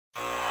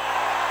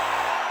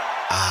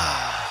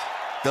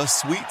The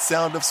sweet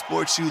sound of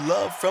sports you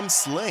love from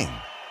Sling.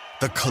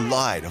 The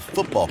collide of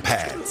football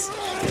pads.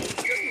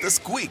 The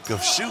squeak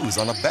of shoes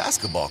on a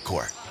basketball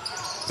court.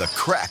 The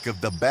crack of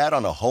the bat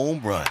on a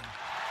home run.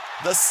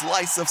 The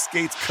slice of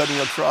skates cutting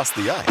across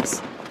the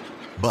ice.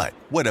 But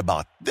what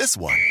about this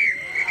one?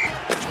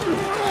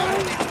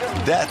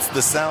 That's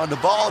the sound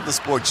of all the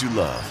sports you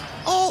love,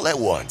 all at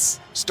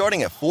once.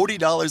 Starting at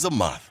 $40 a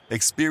month.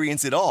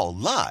 Experience it all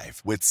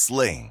live with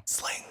Sling.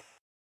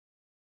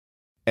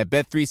 At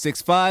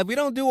Bet365, we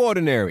don't do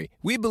ordinary.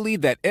 We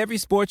believe that every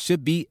sport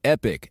should be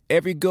epic.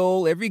 Every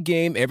goal, every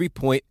game, every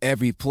point,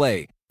 every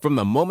play. From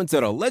the moments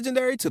that are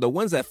legendary to the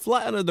ones that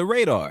fly under the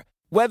radar.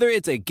 Whether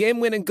it's a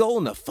game-winning goal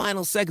in the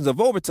final seconds of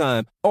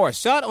overtime or a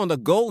shot on the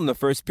goal in the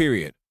first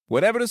period.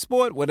 Whatever the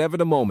sport, whatever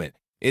the moment.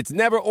 It's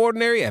never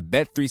ordinary at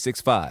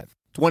Bet365.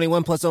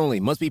 21 plus only.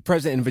 Must be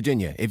present in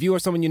Virginia. If you or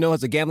someone you know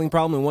has a gambling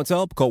problem and wants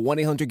help, call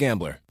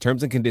 1-800-GAMBLER.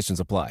 Terms and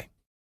conditions apply.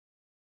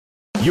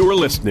 You're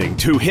listening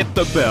to Hit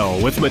the Bell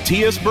with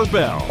Matthias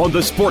Berbel on the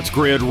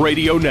SportsGrid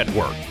Radio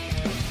Network.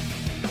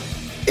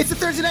 It's the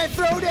Thursday Night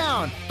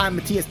Throwdown. I'm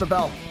Matthias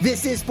Berbel.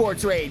 This is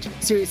SportsRage,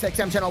 Sirius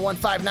XM Channel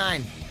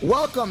 159.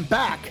 Welcome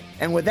back.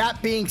 And with that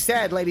being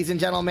said, ladies and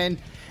gentlemen,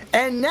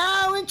 and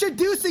now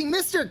introducing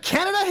Mr.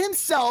 Canada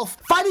himself,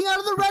 fighting out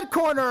of the red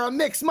corner, a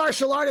mixed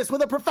martial artist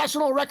with a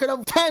professional record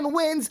of 10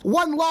 wins,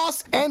 1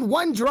 loss, and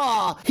 1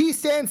 draw. He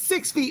stands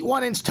 6 feet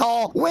 1 inch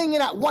tall, weighing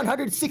in at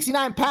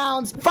 169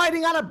 pounds,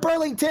 fighting out of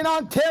Burlington,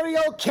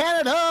 Ontario,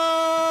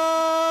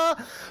 Canada.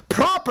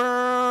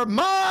 Proper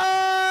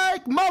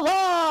Mike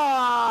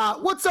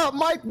Malott. What's up,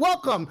 Mike?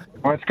 Welcome.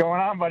 What's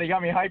going on, buddy? You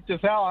got me hyped as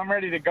hell. I'm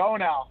ready to go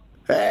now.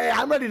 Hey,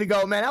 I'm ready to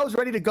go, man. I was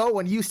ready to go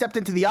when you stepped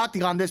into the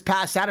octagon this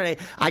past Saturday,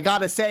 I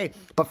gotta say.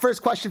 But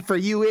first question for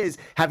you is,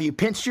 have you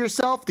pinched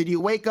yourself? Did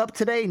you wake up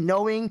today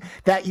knowing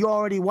that you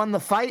already won the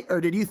fight, or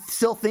did you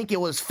still think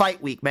it was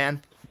fight week,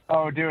 man?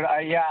 Oh, dude,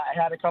 I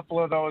had a couple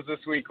of those this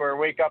week where I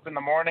wake up in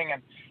the morning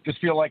and just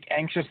feel like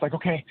anxious, like,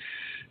 okay,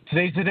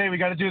 today's the day, we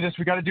got to do this,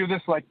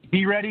 like,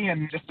 be ready.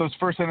 And just those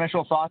first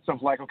initial thoughts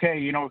of like, okay,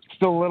 you know,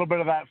 still a little bit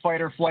of that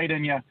fight or flight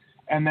in you.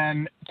 And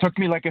then it took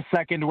me like a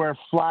second where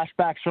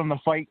flashbacks from the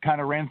fight kind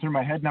of ran through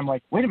my head. And I'm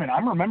like, wait a minute,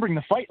 I'm remembering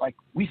the fight. Like,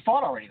 we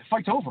fought already. The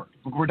fight's over.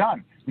 We're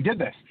done. We did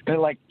this. It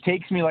like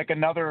takes me like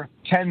another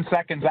 10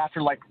 seconds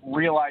after like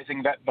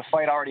realizing that the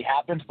fight already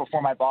happened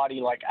before my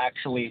body like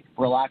actually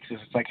relaxes.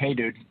 It's like, hey,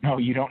 dude, no,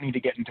 you don't need to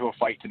get into a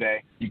fight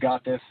today. You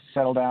got this.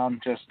 Settle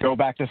down. Just go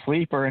back to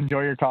sleep or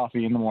enjoy your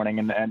coffee in the morning.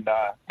 And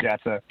yeah,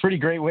 it's a pretty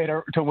great way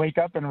to wake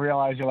up and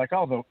realize you're like,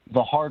 oh,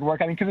 the hard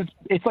work. I mean, because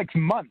it's like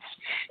months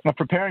of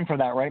preparing for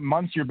that, right?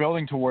 Months you're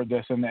building toward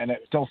this, and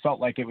it still felt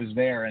like it was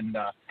there. And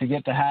to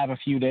get to have a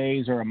few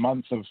days or a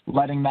month of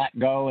letting that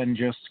go and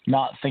just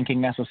not thinking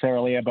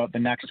necessarily about the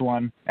next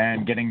one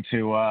and getting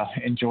to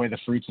enjoy the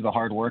fruits of the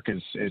hard work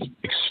is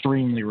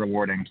extremely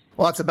rewarding.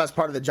 Well, that's the best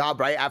part of the job,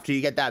 right? After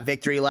you get that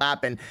victory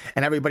lap and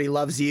everybody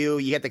loves you,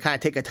 you get to kind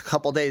of take a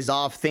couple days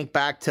off, think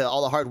back to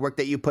all the hard work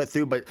that you put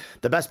through. But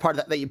the best part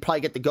that you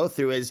probably get to go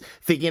through is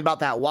thinking about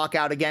that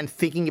walkout again,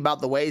 thinking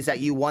about the ways that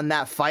you won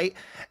that fight,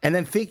 and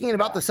then thinking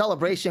about the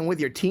celebration with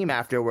your team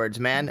afterwards,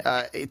 man.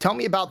 Tell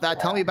me about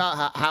that. Tell me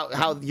about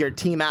how your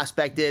team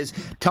aspect is.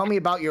 Tell me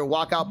about your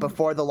walkout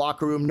before the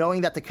locker room, knowing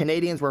that the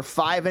Canadians were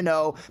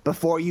 5-0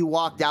 before you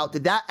walked out.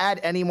 Did that add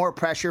any more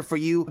pressure for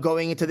you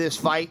going into this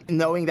fight,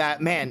 knowing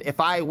that, man, if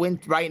I win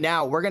right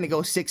now, we're going to go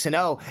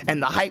 6-0,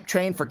 and the hype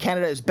train for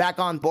Canada is back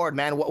on board,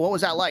 man? What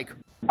was that like?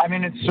 I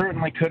mean, it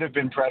certainly could have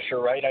been pressure,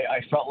 right?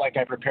 I felt like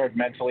I prepared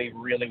mentally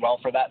really well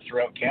for that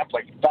throughout camp.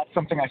 Like, that's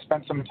something I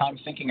spent some time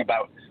thinking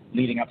about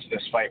leading up to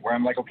this fight, where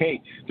I'm like,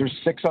 okay, there's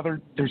 5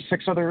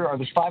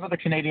 other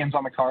Canadians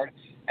on the card,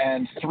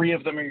 and 3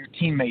 of them are your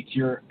teammates.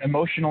 You're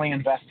emotionally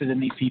invested in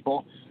these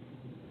people.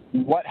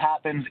 What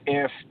happens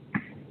if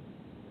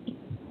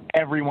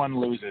everyone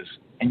loses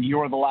and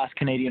you're the last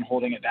Canadian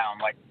holding it down?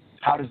 Like,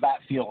 how does that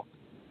feel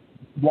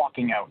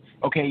walking out?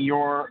 Okay,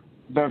 you're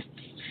the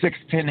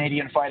 6th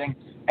Canadian fighting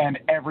and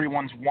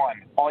everyone's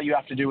won. All you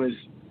have to do is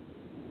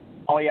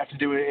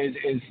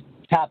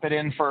tap it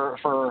in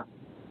for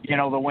you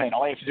know, the win.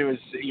 All you have to do is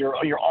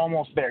you're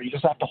almost there. You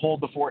just have to hold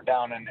the fort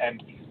down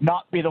and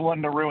not be the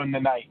one to ruin the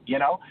night, you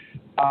know,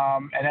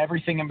 and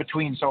everything in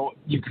between. So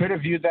you could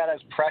have viewed that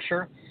as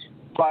pressure,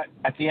 but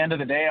at the end of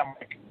the day, I'm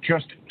like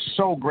just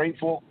so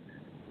grateful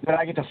that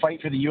I get to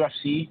fight for the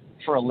UFC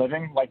for a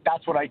living. Like,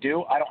 that's what I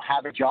do. I don't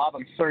have a job.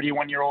 I'm a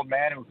 31-year-old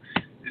man who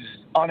is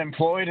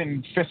unemployed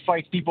and fist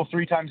fights people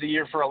 3 times a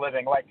year for a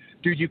living. Like,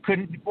 dude,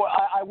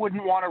 I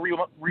wouldn't want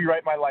to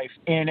rewrite my life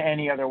in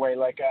any other way.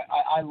 Like,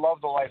 I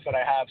love the life that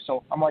I have.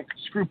 So I'm like,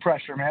 screw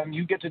pressure, man.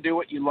 You get to do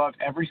what you love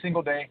every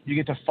single day. You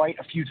get to fight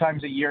a few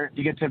times a year.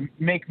 You get to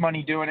make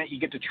money doing it. You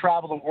get to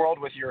travel the world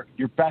with your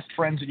best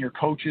friends and your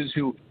coaches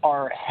who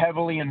are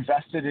heavily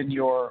invested in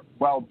your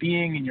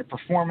well-being and your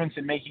performance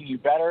and making you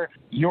better.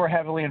 You're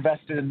heavily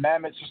invested in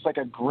them. It's just like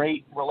a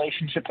great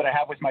relationship that I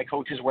have with my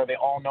coaches where they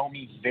all know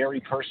me very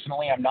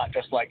personally. I'm not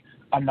just like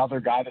another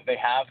guy that they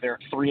have. They're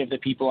three of the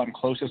people I'm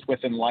closest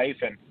with in life.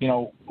 And,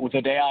 with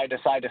the day I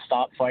decide to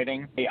stop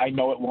fighting, I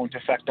know it won't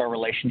affect our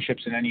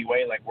relationships in any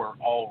way. Like, we're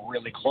all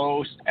really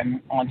close.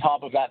 And on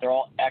top of that, they're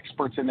all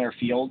experts in their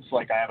fields.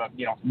 Like, I have a,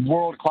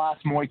 world-class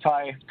Muay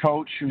Thai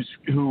coach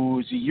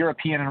who's a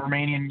European and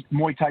Romanian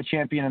Muay Thai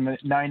champion in the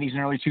 90s and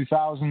early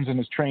 2000s and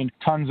has trained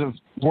tons of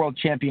world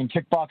champion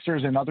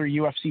kickboxers and other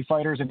UFC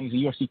fighters, and he's a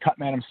UFC cut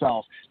man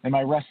himself. And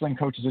my wrestling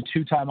coach is a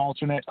two-time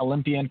alternate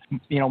Olympian,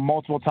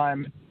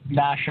 multiple-time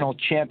national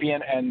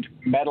champion and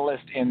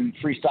medalist in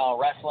freestyle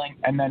wrestling.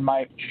 And then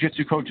my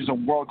jiu-jitsu coach is a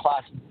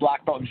world-class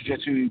black belt in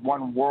jiu-jitsu. He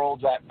won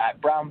worlds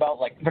at brown belt.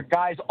 Like, the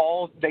guys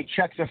they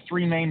check the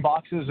three main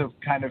boxes of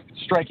kind of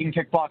striking,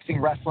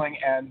 kickboxing, wrestling,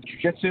 and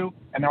jiu-jitsu,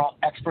 and they're all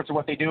experts at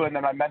what they do. And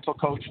then my mental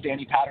coach,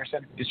 Danny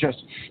Patterson, is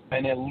just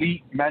an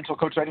elite mental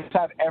coach. So I just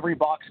have every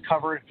box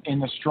covered in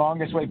the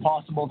strongest way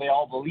possible. They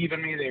all believe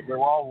in me. We're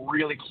all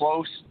really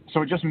close.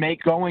 So it just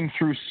makes going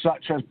through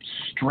such a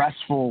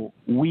stressful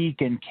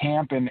week in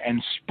camp and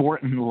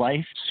sport and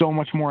life so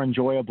much more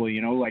enjoyable.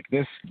 Like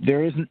this,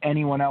 there isn't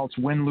anyone else,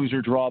 win, lose,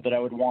 or draw, that I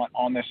would want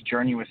on this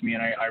journey with me.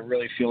 And I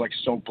really feel like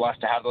so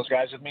blessed to have those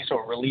guys with me. So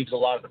it relieves a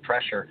lot of the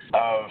pressure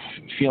of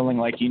feeling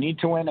like you need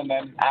to win. And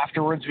then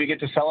afterwards we get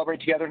to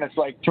celebrate together. And it's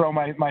like throw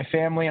my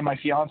family and my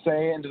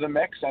fiance into the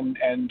mix. And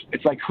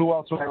it's like, who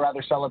else would I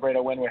rather celebrate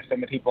a win with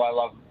than the people I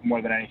love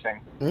more than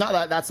anything?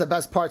 No, that's the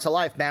best parts of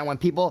life, man. When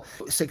people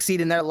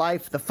succeed in their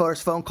life, the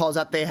first phone calls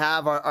that they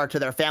have are to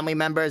their family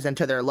members and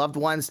to their loved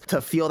ones,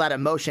 to feel that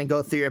emotion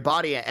go through your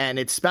body. And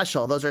it's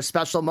special. Those are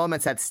special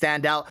moments that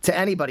stand out to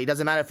anybody.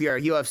 Doesn't matter if you're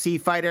a UFC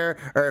fighter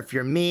or if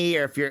you're me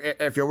or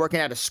if you're working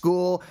at a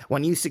school.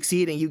 When you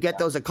succeed and you get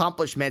those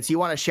accomplishments, you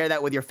want to share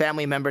that with your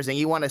family members, and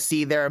you want to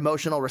see their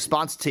emotional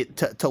response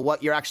to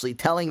what you're actually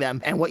telling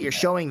them and what you're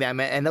showing them.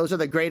 And those are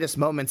the greatest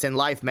moments in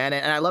life, man.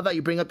 And I love that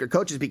you bring up your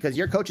coaches, because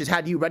your coaches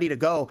had you ready to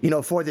go,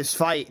 for this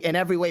fight in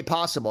every way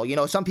possible.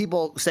 Some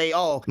people say,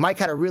 oh, Mike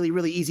had a really,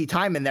 really easy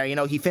time in there.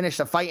 He finished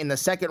the fight in the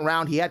second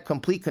round. He had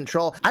complete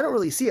control. I don't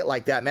really see it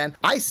like that, man.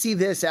 I see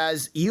this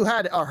as you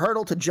had a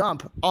hurdle to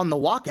jump on the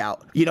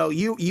walkout.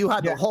 You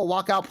had the whole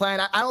walkout plan.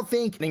 I don't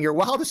think in your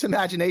wildest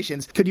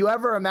imaginations could you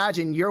ever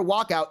imagine your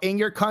walkout in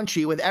your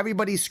country with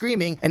everybody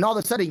screaming, and all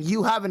of a sudden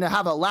you having to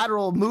have a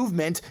lateral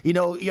movement,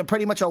 you're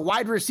pretty much a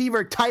wide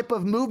receiver type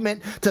of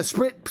movement to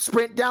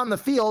sprint down the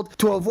field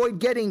to avoid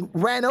getting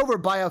ran over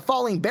by a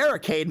falling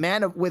barricade,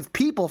 man, with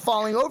people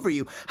falling over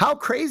you. How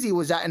crazy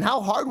was that, and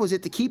how hard was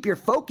it to keep your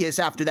focus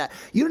after that?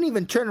 You didn't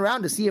even turn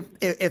around to see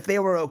if they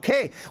were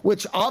okay,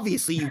 which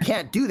obviously you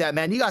can't do that,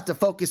 man. You got to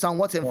focus on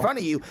what's in front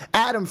of you.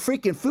 Adam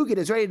freaking Fugit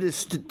is ready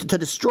to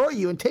destroy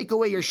you and take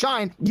away your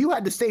shine. You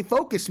had to stay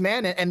focused,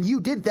 man, and you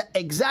did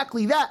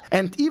exactly that.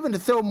 And even to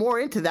throw more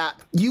into that,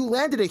 you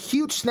landed a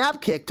huge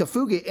snap kick to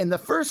Fugit in the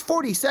first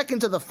 40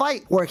 seconds of the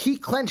fight where he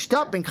clenched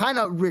up and kind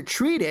of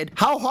retreated.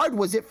 How hard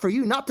was it for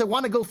you not to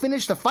want to go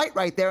finish the fight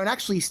right there and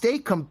actually stay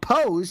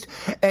composed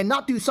and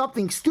not do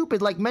something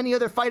stupid like many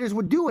other fighters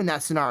would do in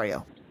that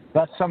scenario?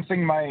 That's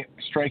something my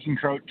striking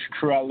coach,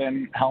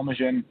 Krualin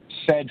Helmegen,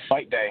 said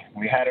fight day.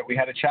 We had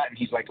a chat, and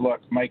he's like, look,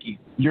 Mikey,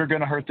 you're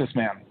going to hurt this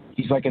man.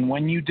 He's like, and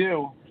when you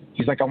do,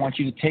 he's like, I want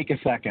you to take a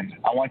second.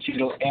 I want you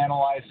to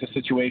analyze the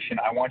situation.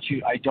 I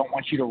don't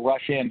want you to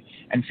rush in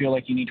and feel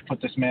like you need to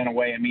put this man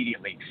away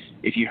immediately.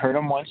 If you hurt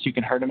him once, you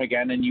can hurt him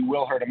again, and you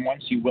will hurt him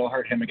once, you will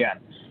hurt him again.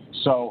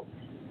 So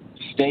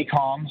stay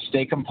calm,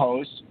 stay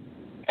composed,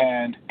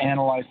 and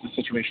analyze the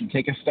situation.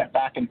 Take a step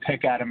back and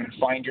pick at him and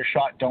find your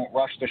shot. Don't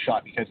rush the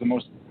shot, because the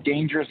most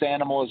dangerous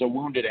animal is a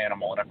wounded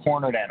animal and a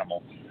cornered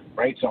animal,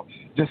 right? So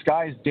this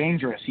guy is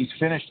dangerous. He's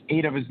finished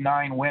 8 of his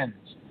 9 wins,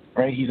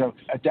 right? He's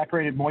a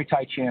decorated Muay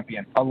Thai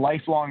champion, a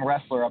lifelong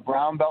wrestler, a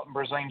brown belt in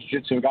Brazilian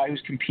Jiu-Jitsu, a guy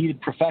who's competed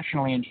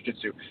professionally in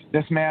Jiu-Jitsu.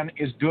 This man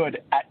is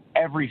good at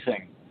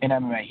everything in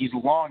MMA. He's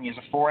long. He has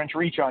a 4-inch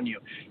reach on you.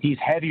 He's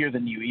heavier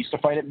than you. He used to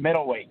fight at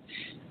middleweight.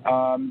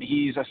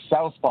 He's a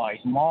southpaw.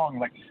 He's long.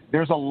 Like,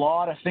 there's a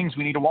lot of things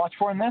we need to watch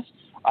for in this.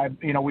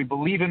 We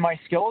believe in my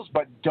skills,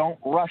 but don't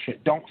rush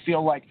it. Don't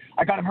feel like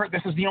I got him hurt.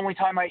 This is the only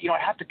time I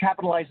have to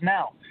capitalize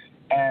now.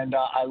 And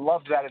I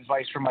loved that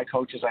advice from my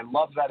coaches. I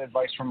love that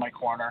advice from my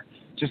corner.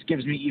 Just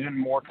gives me even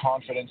more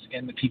confidence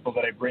in the people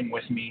that I bring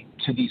with me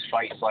to these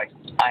fights. Like,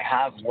 I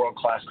have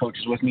world-class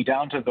coaches with me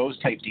down to those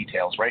type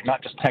details, right?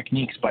 Not just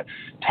techniques, but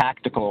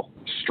tactical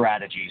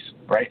strategies,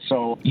 right?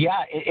 So,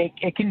 yeah,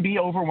 it can be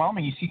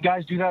overwhelming. You see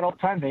guys do that all the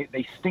time.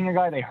 They sting a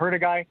guy, they hurt a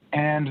guy,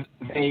 and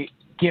they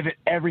give it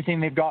everything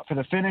they've got for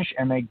the finish,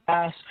 and they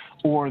gas,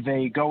 or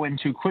they go in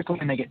too quickly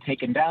and they get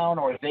taken down,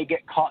 or they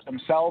get caught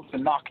themselves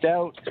and knocked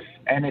out.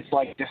 And it's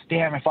like this,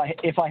 damn, if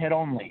I had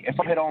only.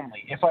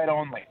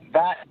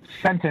 That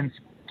sentence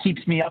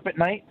keeps me up at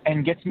night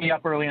and gets me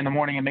up early in the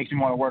morning and makes me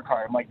want to work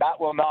hard. I'm like,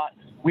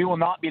 we will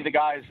not be the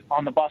guys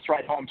on the bus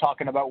ride home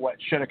talking about what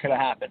shoulda, coulda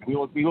happened. We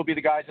will be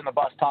the guys in the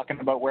bus talking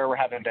about where we're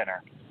having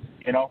dinner.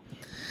 you know?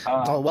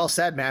 Well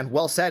said, man.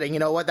 Well said. And you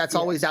know what? That's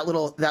always that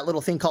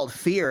little thing called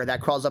fear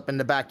that crawls up in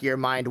the back of your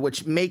mind,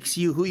 which makes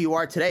you who you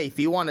are today. If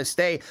you want to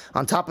stay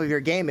on top of your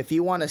game, if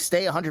you want to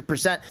stay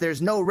 100%,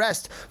 there's no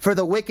rest for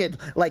the wicked,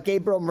 like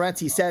Gabriel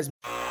Morency says.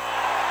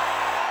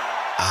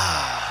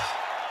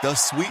 The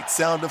sweet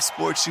sound of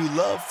sports you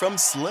love from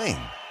Sling.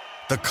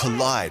 The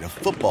collide of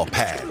football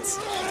pads.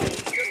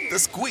 The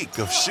squeak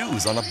of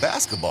shoes on a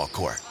basketball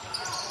court.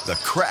 The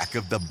crack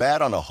of the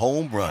bat on a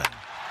home run.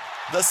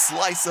 The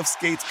slice of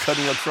skates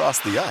cutting across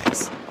the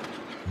ice.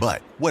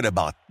 But what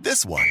about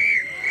this one?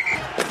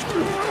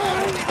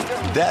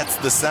 That's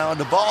the sound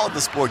of all the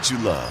sports you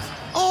love,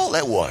 all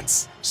at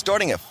once.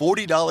 Starting at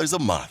 $40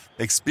 a month.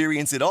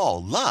 Experience it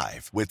all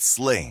live with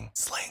Sling.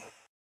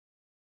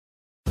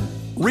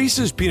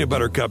 Reese's peanut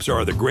butter cups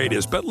are the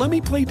greatest, but let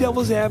me play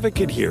devil's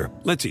advocate here.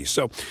 Let's see.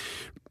 So,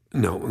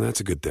 no, that's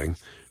a good thing.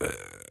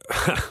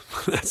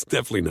 That's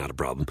definitely not a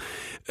problem.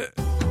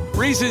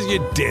 Reese's,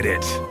 you did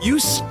it. You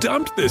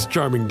stumped this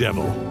charming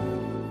devil.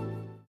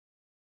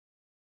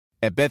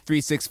 At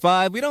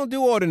Bet365, we don't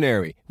do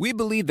ordinary. We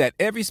believe that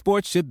every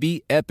sport should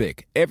be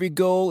epic. Every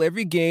goal,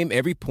 every game,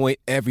 every point,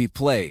 every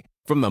play.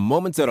 From the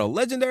moments that are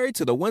legendary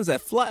to the ones that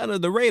fly under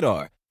the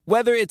radar.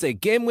 Whether it's a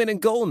game-winning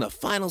goal in the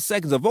final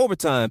seconds of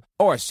overtime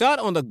or a shot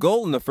on the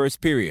goal in the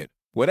first period.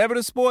 Whatever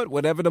the sport,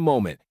 whatever the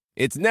moment.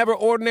 It's never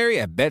ordinary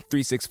at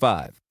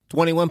Bet365.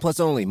 21 plus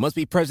only. Must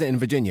be present in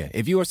Virginia.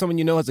 If you or someone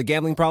you know has a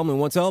gambling problem and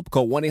wants help,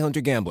 call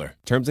 1-800-GAMBLER.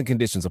 Terms and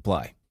conditions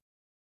apply.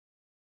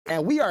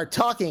 And we are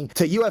talking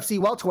to UFC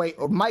welterweight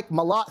Mike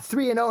Malott,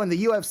 3-0 in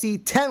the UFC,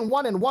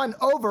 10-1-1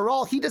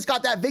 overall. He just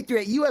got that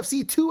victory at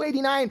UFC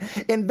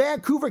 289 in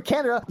Vancouver,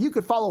 Canada. You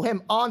could follow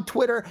him on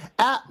Twitter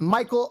at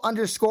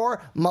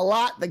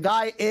Michael_Malott. The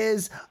guy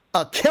is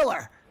a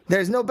killer.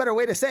 There's no better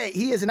way to say it.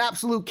 He is an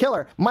absolute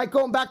killer. Mike,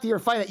 going back to your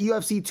fight at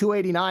UFC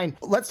 289,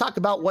 let's talk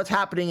about what's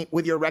happening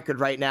with your record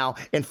right now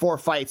in 4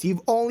 fights. You've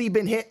only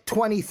been hit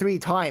 23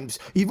 times.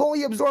 You've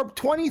only absorbed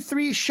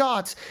 23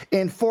 shots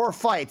in 4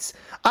 fights.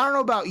 I don't know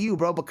about you,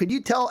 bro, but could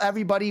you tell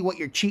everybody what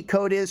your cheat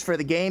code is for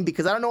the game?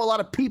 Because I don't know a lot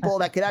of people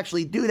that could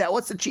actually do that.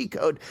 What's the cheat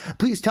code?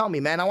 Please tell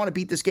me, man. I want to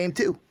beat this game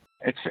too.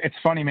 It's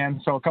funny, man.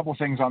 So a couple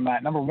things on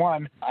that. Number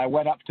one, I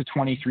went up to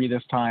 23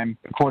 this time.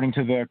 According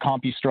to the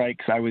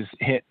CompuStrikes, I was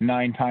hit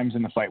 9 times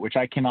in the fight, which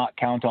I cannot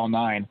count all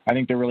 9. I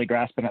think they're really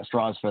grasping at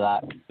straws for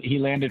that. He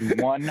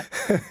landed one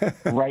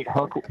right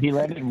hook. He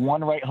landed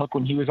one right hook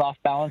when he was off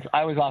balance.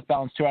 I was off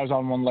balance too. I was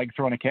on one leg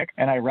throwing a kick,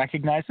 and I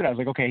recognized it. I was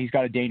like, okay, he's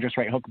got a dangerous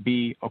right hook.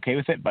 Be okay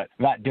with it, but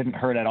that didn't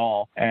hurt at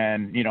all.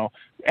 And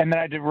and then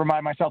I did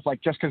remind myself,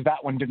 like, just because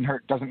that one didn't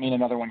hurt doesn't mean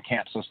another one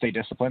can't. So stay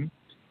disciplined.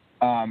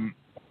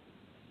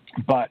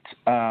 But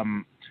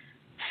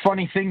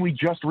funny thing we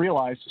just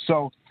realized,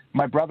 so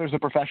my brother's a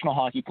professional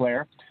hockey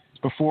player.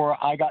 Before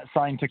I got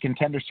signed to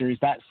Contender Series,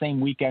 that same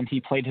weekend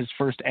he played his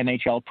first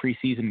NHL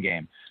preseason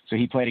game. So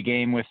he played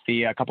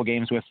a couple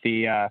games with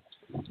the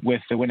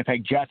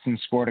Winnipeg Jets and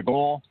scored a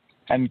goal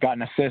and got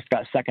an assist,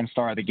 got second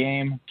star of the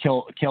game,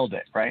 killed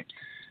it, right?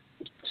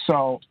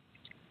 So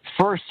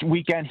first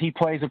weekend he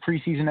plays a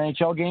preseason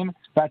NHL game.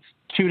 That's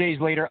 2 days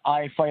later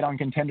I fight on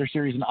Contender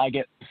Series and I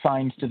get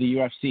signed to the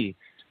UFC.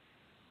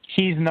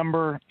 He's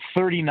number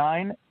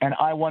 39, and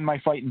I won my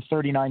fight in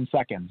 39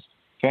 seconds,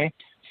 okay?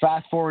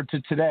 Fast forward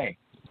to today.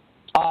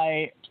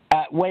 I,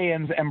 at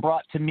weigh-ins, am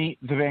brought to meet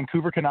the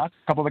Vancouver Canucks.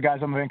 A couple of the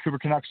guys on the Vancouver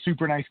Canucks,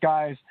 super nice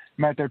guys.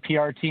 Met their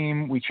PR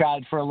team. We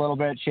chatted for a little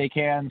bit, shake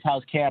hands,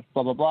 how's camp,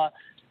 blah, blah, blah.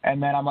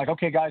 And then I'm like,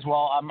 okay, guys,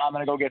 well, I'm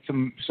going to go get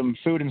some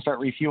food and start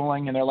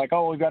refueling. And they're like,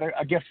 oh, we've got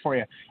a gift for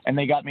you. And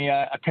they got me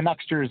a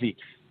Canucks jersey.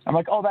 I'm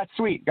like, oh, that's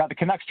sweet. Got the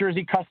Canucks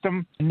jersey,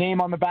 custom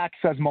name on the back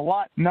says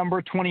Malott, number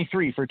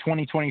 23 for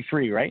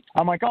 2023, right?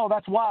 I'm like, oh,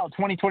 that's wild,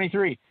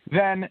 2023.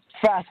 Then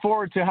fast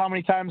forward to how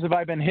many times have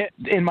I been hit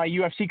in my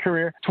UFC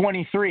career?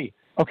 23.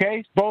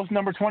 Okay, both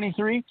number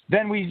 23.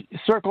 Then we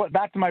circle it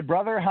back to my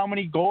brother. How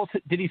many goals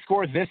did he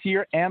score this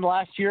year and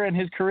last year in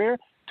his career?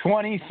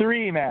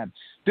 23, man.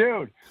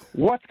 Dude,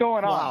 what's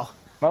going on? Wow.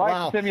 My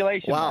life's a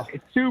simulation. Wow.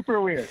 It's super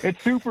weird.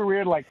 It's super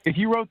weird. Like, if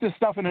you wrote this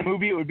stuff in a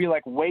movie, it would be,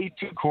 like, way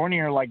too corny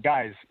or, like,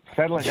 guys,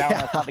 settle it down. Yeah.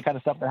 That's not the kind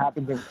of stuff that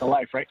happens in real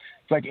life, right?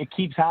 It's like it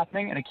keeps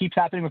happening, and it keeps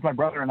happening with my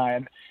brother and I.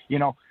 And,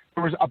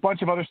 there was a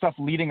bunch of other stuff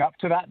leading up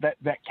to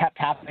that kept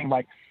happening.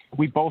 Like,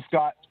 we both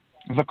got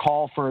the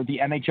call for the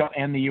NHL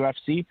and the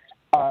UFC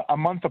a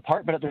month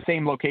apart, but at the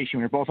same location.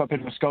 We were both up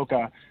in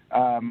Muskoka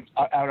out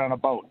on a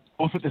boat.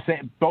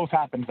 Both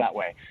happened that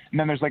way. And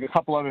then there's like a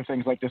couple other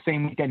things. Like the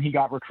same weekend he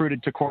got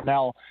recruited to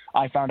Cornell,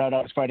 I found out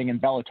I was fighting in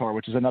Bellator,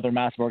 which is another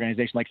massive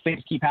organization. Like,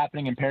 things keep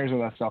happening in pairs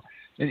with us. So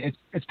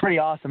it's pretty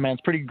awesome, man.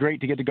 It's pretty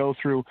great to get to go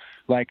through,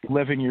 like,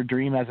 living your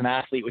dream as an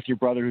athlete with your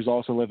brother who's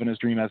also living his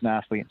dream as an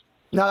athlete.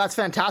 No, that's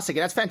fantastic.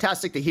 That's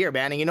fantastic to hear,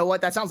 man. And you know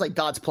what? That sounds like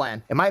God's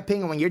plan. In my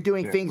opinion, when you're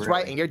doing things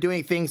right and you're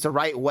doing things the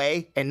right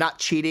way and not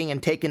cheating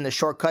and taking the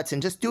shortcuts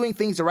and just doing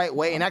things the right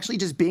way and actually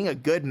just being a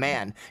good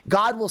man,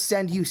 God will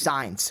send you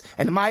signs.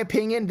 And in my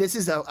opinion, this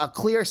is a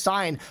clear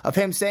sign of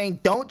him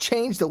saying, don't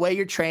change the way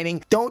you're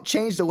training. Don't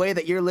change the way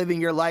that you're living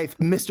your life,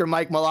 Mr.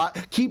 Mike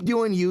Malott. Keep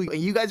doing you. And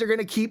you guys are going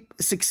to keep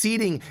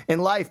succeeding in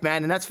life,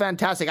 man. And that's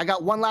fantastic. I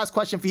got one last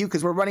question for you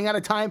because we're running out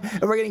of time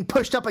and we're getting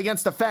pushed up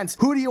against the fence.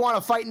 Who do you want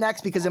to fight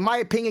next? Because in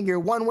my opinion, you're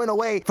one win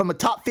away from a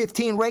top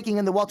 15 ranking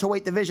in the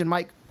welterweight division,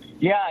 Mike.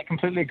 Yeah, I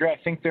completely agree. I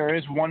think there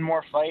is one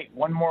more fight,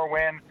 one more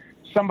win.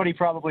 Somebody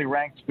probably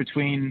ranked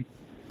between,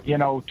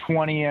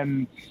 20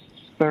 and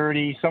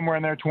 30, somewhere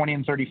in there, 20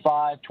 and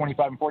 35,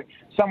 25 and 40,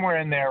 somewhere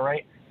in there,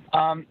 right?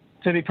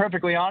 To be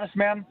perfectly honest,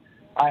 man,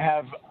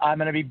 I'm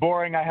going to be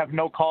boring. I have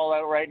no call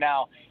out right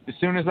now. As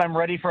soon as I'm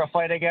ready for a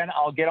fight again,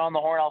 I'll get on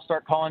the horn. I'll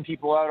start calling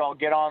people out. I'll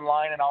get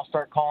online and I'll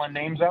start calling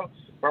names out.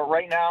 But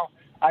right now,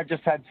 I've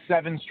just had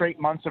 7 straight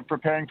months of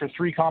preparing for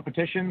 3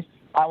 competitions.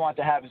 I want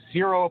to have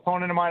 0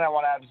 opponent in mind. I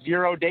want to have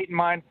 0 date in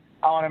mind.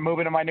 I want to move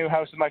into my new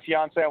house with my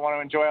fiance. I want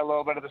to enjoy a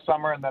little bit of the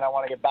summer, and then I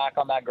want to get back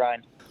on that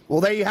grind.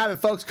 Well, there you have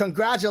it, folks.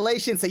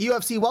 Congratulations to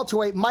UFC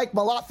welterweight Mike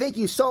Malott. Thank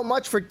you so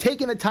much for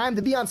taking the time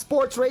to be on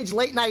Sports Rage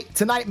late night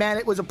tonight, man.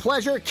 It was a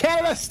pleasure.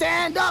 Canada,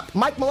 stand up.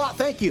 Mike Malott,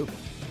 thank you.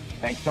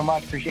 Thanks so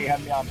much. Appreciate you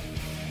having me on.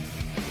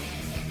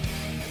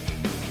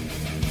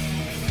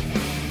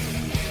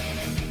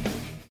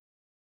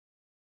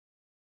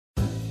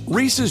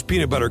 Reese's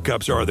peanut butter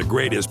cups are the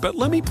greatest, but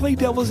let me play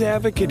devil's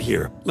advocate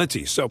here. Let's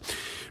see. So,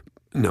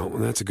 no,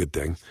 that's a good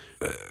thing.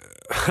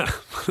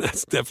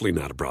 That's definitely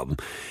not a problem.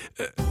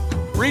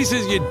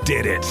 Reese's, you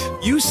did it.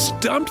 You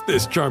stumped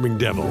this charming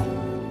devil.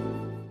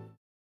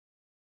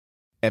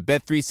 At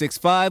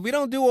Bet365, we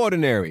don't do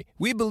ordinary.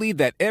 We believe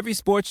that every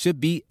sport should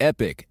be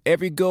epic.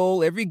 Every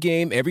goal, every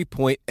game, every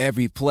point,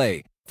 every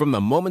play. From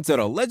the moments that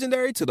are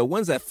legendary to the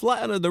ones that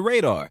fly under the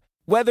radar.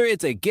 Whether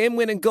it's a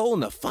game-winning goal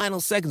in the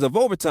final seconds of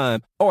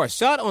overtime or a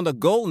shot on the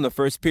goal in the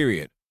first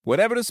period.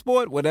 Whatever the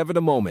sport, whatever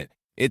the moment.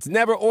 It's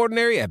never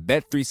ordinary at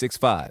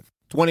Bet365.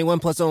 21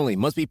 plus only.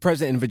 Must be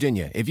present in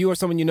Virginia. If you or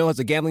someone you know has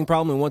a gambling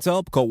problem and wants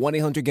help, call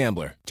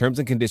 1-800-GAMBLER. Terms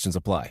and conditions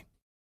apply.